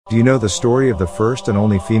Do you know the story of the first and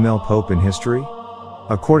only female pope in history?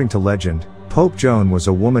 According to legend, Pope Joan was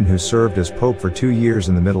a woman who served as pope for 2 years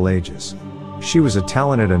in the Middle Ages. She was a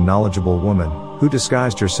talented and knowledgeable woman, who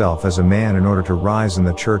disguised herself as a man in order to rise in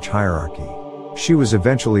the church hierarchy. She was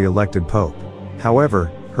eventually elected pope.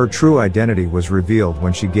 However, her true identity was revealed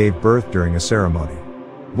when she gave birth during a ceremony.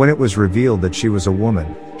 When it was revealed that she was a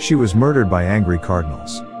woman, she was murdered by angry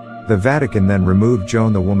cardinals. The Vatican then removed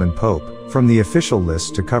Joan the Woman Pope from the official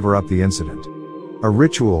list to cover up the incident. A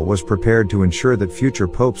ritual was prepared to ensure that future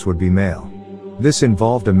popes would be male. This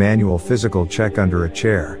involved a manual physical check under a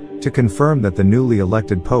chair, to confirm that the newly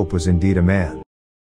elected pope was indeed a man.